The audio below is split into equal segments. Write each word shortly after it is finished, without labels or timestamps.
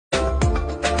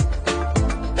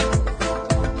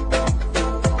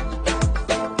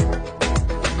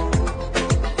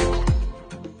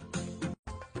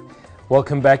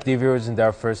Welcome back, dear viewers, and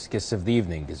our first guest of the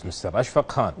evening is Mr. Ashfaque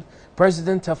Khan,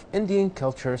 President of Indian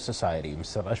Culture Society.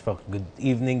 Mr. Ashfaque, good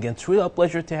evening, and it's really a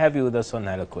pleasure to have you with us on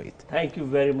Nile Kuwait. Thank you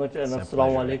very much, and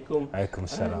assalamu alaikum. Alaikum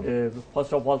salam.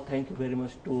 First of all, thank you very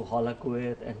much to Hala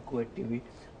Kuwait and Kuwait TV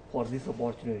for this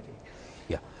opportunity.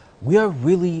 Yeah, we are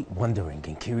really wondering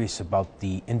and curious about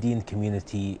the Indian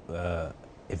community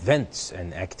events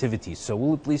and activities. So will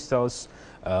you please tell us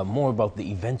more about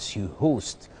the events you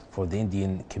host for the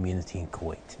Indian community in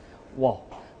Kuwait? Wow,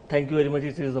 thank you very much.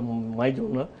 It is my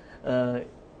honor.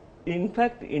 In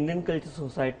fact, Indian Culture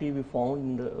Society we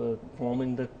formed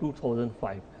in the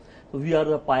 2005. So we are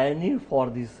the pioneer for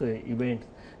these events,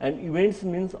 and events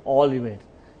means all events.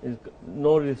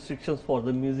 No restrictions for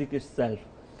the music itself.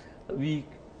 We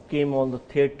came on the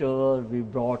theatre. We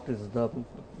brought the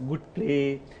good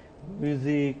play,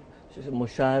 music,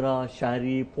 mushaira,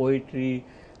 shari, poetry.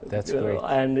 That's great.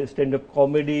 And stand-up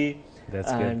comedy.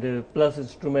 That's and good. Plus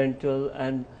instrumental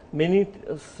and many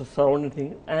surrounding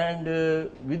things. And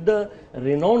with the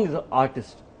renowned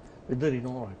artist,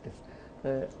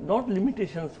 not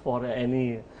limitations for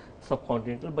any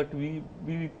subcontinental, but we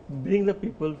bring the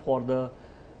people for the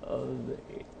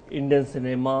Indian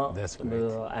cinema. That's great.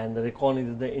 And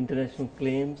recognize the international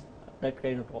claims. That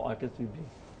kind of artists we bring.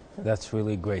 That's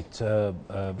really great.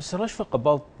 Mr. Ashfaque,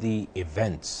 about the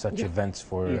events, such events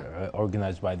for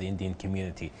organized by the Indian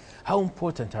community, how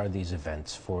important are these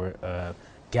events for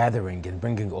gathering and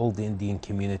bringing all the Indian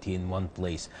community in one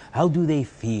place? How do they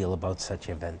feel about such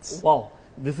events? Wow,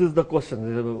 this is the question,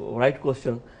 this is the right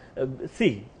question.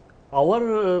 See, our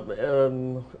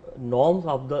norms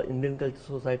of the Indian Culture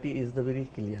Society is the very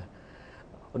clear.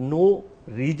 No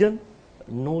region,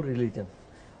 no religion.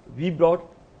 We brought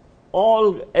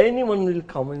anyone will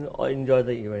come and enjoy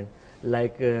the event,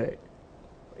 like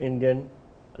Indian,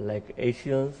 like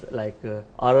Asians, like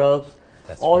Arabs.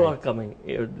 That's all great. are coming,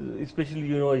 especially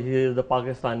here the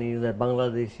Pakistanis and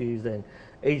Bangladeshis and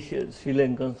Asians, Sri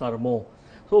Lankans are more.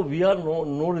 So we are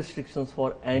no restrictions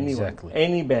for anyone,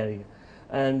 any barrier,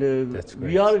 and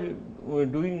we are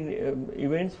doing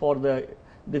events for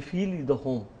they feel the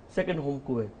home, second home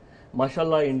Kuwait.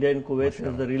 Mashallah, India and Kuwait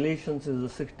has the relations is the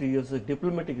 60 years,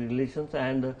 diplomatic relations,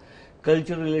 and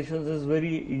cultural relations is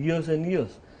very years and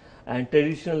years, and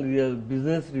traditional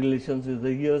business relations is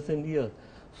the years and years.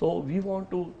 So we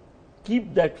want to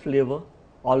keep that flavor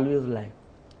always alive.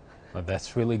 Well,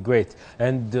 that's really great.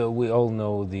 And we all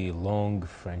know the long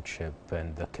friendship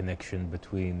and the connection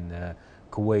between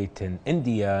Kuwait and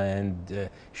India, and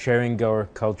sharing our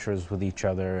cultures with each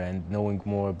other and knowing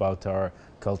more about our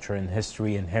culture and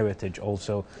history and heritage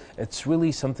also. It's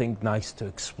really something nice to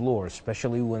explore,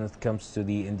 especially when it comes to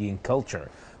the Indian culture.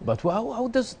 But how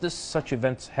does such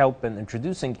events help in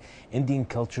introducing Indian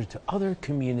culture to other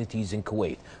communities in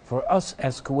Kuwait? For us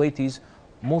as Kuwaitis,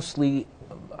 mostly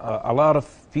a lot of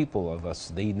people of us,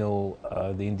 they know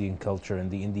the Indian culture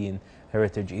and the Indian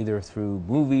heritage either through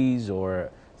movies or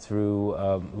through,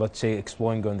 let's say,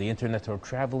 exploring on the internet or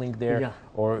traveling there,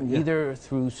 or either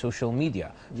through social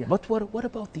media. But what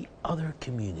about the other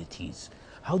communities?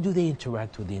 How do they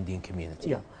interact with the Indian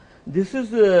community? Yeah, this is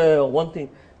one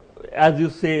thing. As you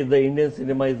say, the Indian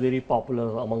cinema is very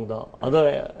popular among the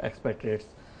other expatriates,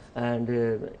 and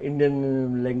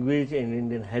Indian language and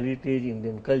Indian heritage,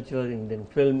 Indian culture, Indian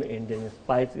film, Indian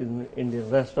spice, Indian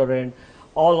restaurant,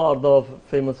 all are the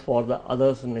famous for the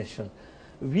others nation.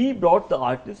 We brought the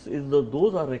artists,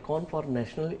 those are reckoned for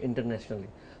nationally, internationally.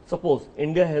 Suppose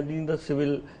India having the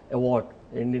civil award,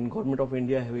 Indian government of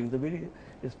India having the very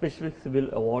specific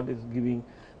civil award is giving,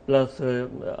 plus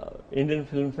Indian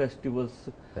film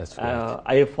festivals,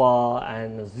 IFA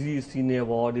and Z Cine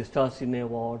Award, Star Cine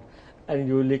Award, and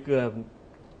you like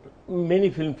many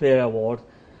filmfare awards.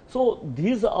 So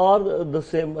these are the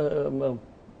same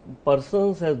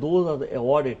persons as those are the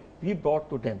awarded. We brought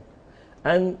to them,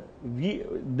 and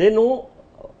they know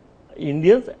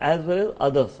Indians as well as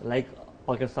others, like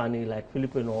Pakistani, like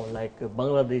Filipino, like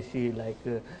Bangladeshi, like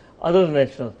other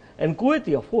nationals, and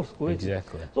Kuwaiti, of course, Kuwaiti.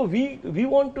 Exactly. So we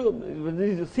want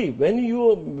to see, when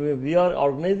we are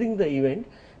organizing the event,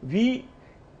 we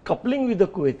coupling with the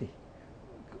Kuwaiti.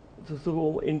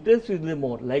 So interest is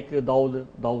more, like Daud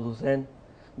Hussain.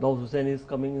 Daud Hussain is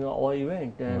coming in our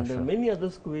event, and many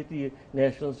others Kuwaiti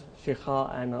nationals,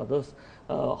 Sheikha and others,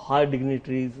 high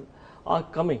dignitaries are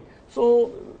coming.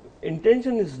 So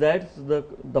intention is that the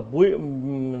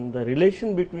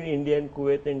relation between India and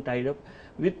Kuwait and tied up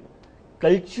with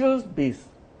culture base.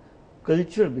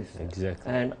 Exactly.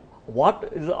 And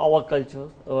what is our culture?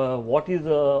 What is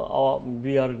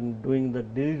we are doing the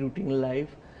daily routine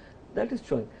life? That is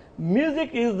showing.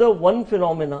 Music is the one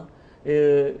phenomena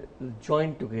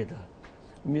joined together.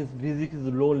 means music is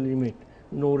no limit,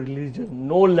 no religion,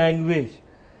 no language.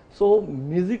 So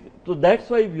music, so that's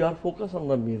why we are focused on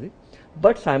the music,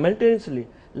 but simultaneously,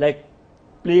 like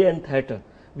play and theatre,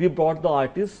 we brought the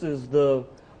artists is the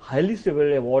highly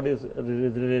civil award is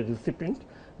recipient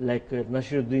like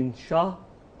Nasruddin Shah,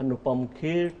 Anupam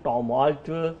Kher, Tom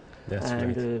Alter, That's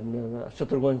and great.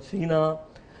 Shatrughan Sinha.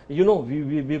 You know,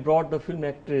 we brought the film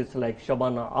actors like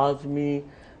Shabana Azmi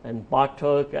and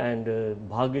Pathak and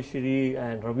Bhagyashri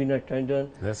and Ravina Tandon.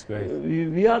 That's great.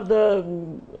 We are the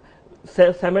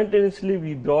simultaneously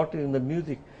we brought in the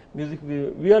music.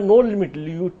 We are no limit.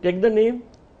 You take the name.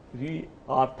 We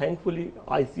are thankfully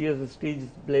ICS stage is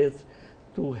blessed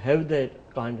to have that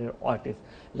kind of artists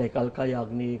like Alka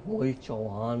Yagnik, Mohit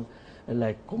Chauhan,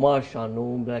 like Kumar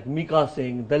Sanu, like Mika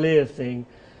Singh, Daler Singh.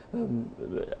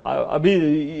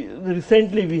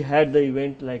 Recently we had the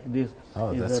event like this.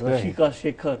 Oh, is that's great. Rashika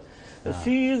Shekhar.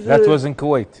 She is That was in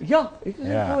Kuwait. yeah, it is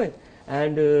Yeah. in Kuwait.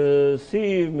 And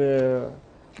she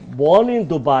born in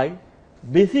Dubai,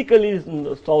 basically is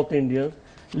South Indian,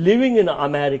 living in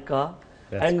America,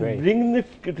 That's and great. bringing the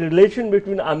relation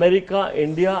between America,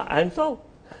 India, and South.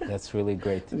 That's really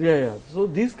great. Yeah. So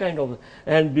this kind of,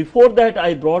 and before that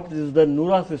I brought this the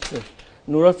Noura sisters.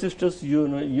 Noura sisters, you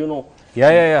know.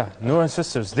 Yeah. Noor and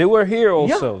sisters. They were here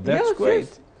also. Yeah, That's yes, great.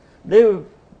 yes. They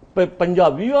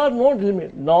Punjab. We are not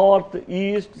limit. North,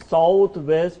 east, south,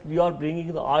 west. We are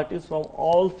bringing the artists from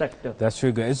all sectors. That's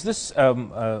really good. Is this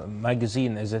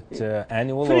magazine, is it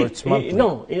annual Free. or it's monthly?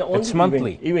 No, only It's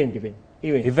monthly.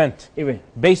 Event.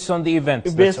 Based on the events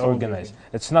that's Based on the organized.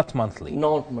 It's not monthly.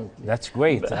 Not monthly. That's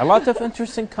great. A lot of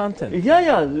interesting content.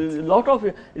 Yeah, a lot of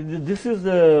this is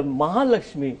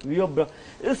Mahalakshmi. We have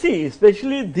you see,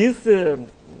 especially this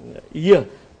year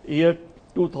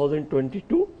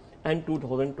 2022 and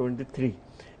 2023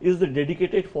 is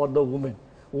dedicated for the women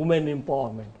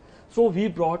empowerment. So we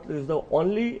brought is the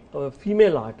only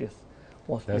female artist.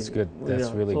 Mostly. That's good.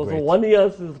 That's really so, great. So 1 year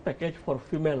is package for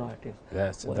female artists.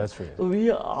 That's right. So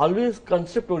we are always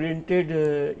concept oriented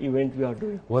event we are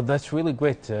doing. Well, that's really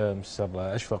great, Mr.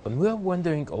 Ashfaque. And we are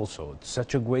wondering also, it's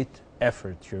such a great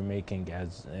effort you're making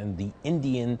as in the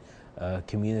Indian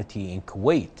community in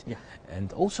Kuwait. Yeah.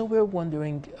 And also we're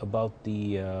wondering about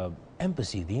the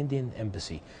embassy, the Indian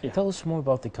embassy. Yeah. Tell us more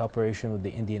about the cooperation with the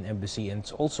Indian embassy and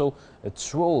also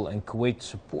its role in Kuwait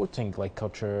supporting like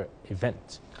culture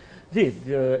events. See,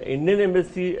 the Indian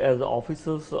embassy as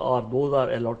officers are those are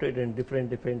allotted in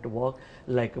different work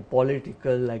like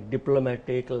political, like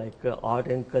diplomatic, like art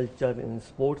and culture and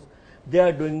sports. They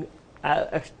are doing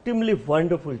extremely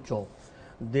wonderful job.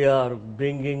 They are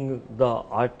bringing the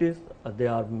artists, they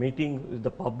are meeting with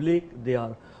the public, they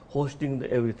are hosting the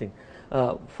everything.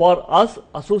 For us,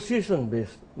 association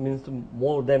based means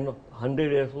more than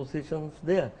 100 associations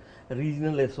there,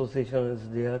 regional association is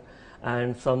there,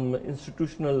 and some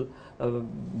institutional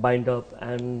bind up,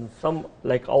 and some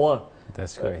like our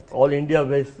That's great. all India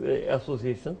based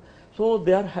association. So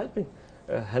they are helping.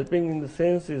 Helping in the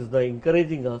sense is the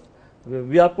encouraging us.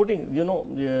 We are putting,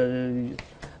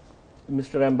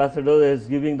 Mr. Ambassador is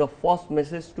giving the first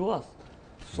message to us.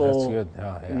 So That's good.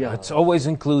 Yeah. yeah. It's always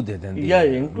included in the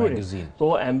included. magazine.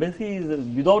 So embassy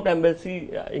is without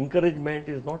embassy encouragement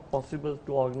is not possible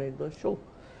to organize the show.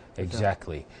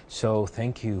 Exactly. So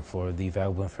thank you for the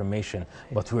valuable information.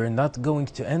 But we're not going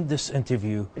to end this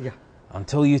interview Yeah.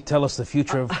 until you tell us the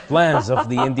future plans of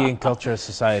the Indian Culture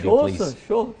Society, Sure, please.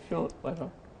 sir. Sure. Why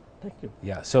not? Thank you.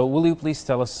 Yeah. So will you please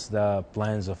tell us the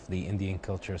plans of the Indian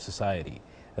Culture Society,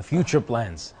 the future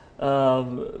plans?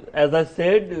 As I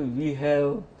said, we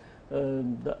have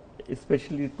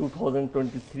especially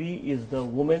 2023 is the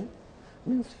woman,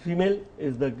 means female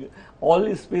is the all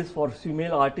is space for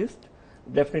female artists.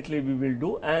 Definitely we will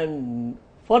do, and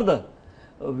further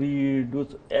we do.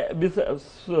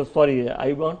 Sorry,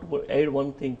 I want to add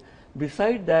one thing.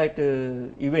 Beside that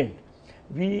event,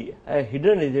 we have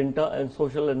hidden agenda and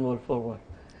social and welfare work.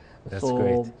 That's so,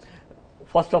 great.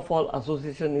 first of all,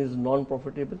 association is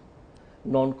non-profitable,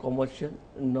 non-commercial,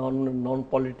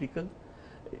 non-political.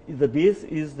 The base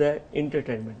is the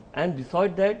entertainment, and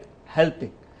beside that,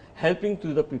 helping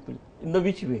to the people. In the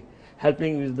which way?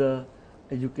 Helping with the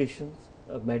education,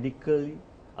 medically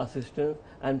assistance,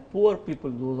 and poor people.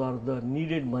 Those are the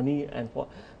needed money, and for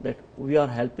that we are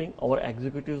helping. Our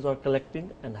executives are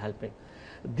collecting and helping.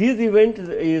 This event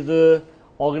is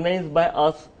organized by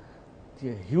us.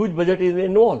 A huge budget is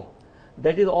involved.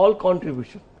 That is all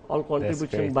contribution. All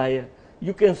contribution by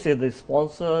you can say the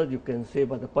sponsor, you can say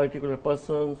by the particular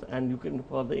persons, and you can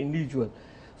for the individual.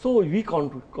 So we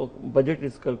budget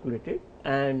is calculated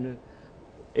and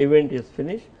event is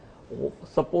finished.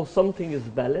 suppose something is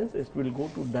balanced, it will go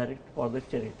to direct for the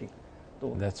charity.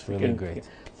 So That's really great.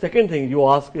 Second thing, you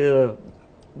ask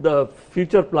the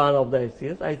future plan of the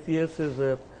ICS. ICS is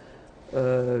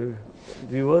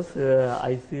viewers.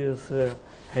 ICS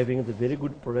having the very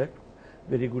good product,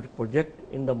 very good project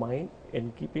in the mind,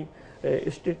 and keeping.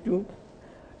 Stay tuned.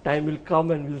 Time will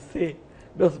come and we'll say.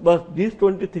 But these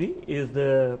 23 is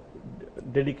the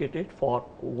dedicated for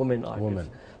women artists. Women.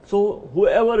 So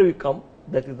whoever will come,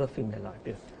 that is the female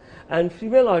artist. And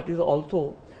female artists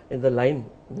also in the line,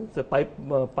 it's a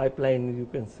pipeline you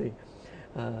can say.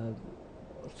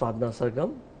 Sadhna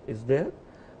Sargam is there,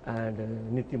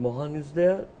 and Niti Mohan is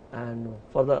there, and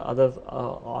further other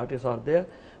artists are there.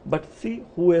 But see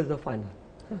who is the final.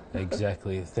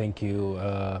 Exactly. Thank you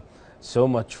so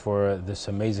much for this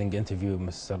amazing interview,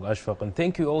 Mr. Ashfaque, and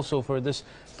thank you also for this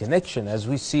connection. As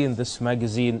we see in this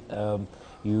magazine,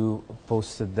 you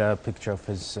posted the picture of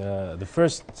his, the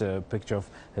first picture of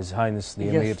His Highness the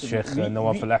Emir Sheikh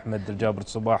Nawaf Al Ahmed Al Jabr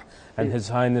Sabah and His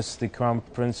Highness the Crown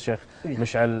Prince Sheikh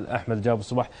Mish'al Ahmed Al Jabr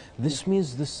Sabah. This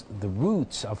means the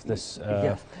roots of this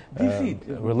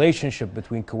relationship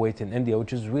between Kuwait and India,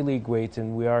 which is really great,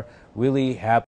 and we are really happy.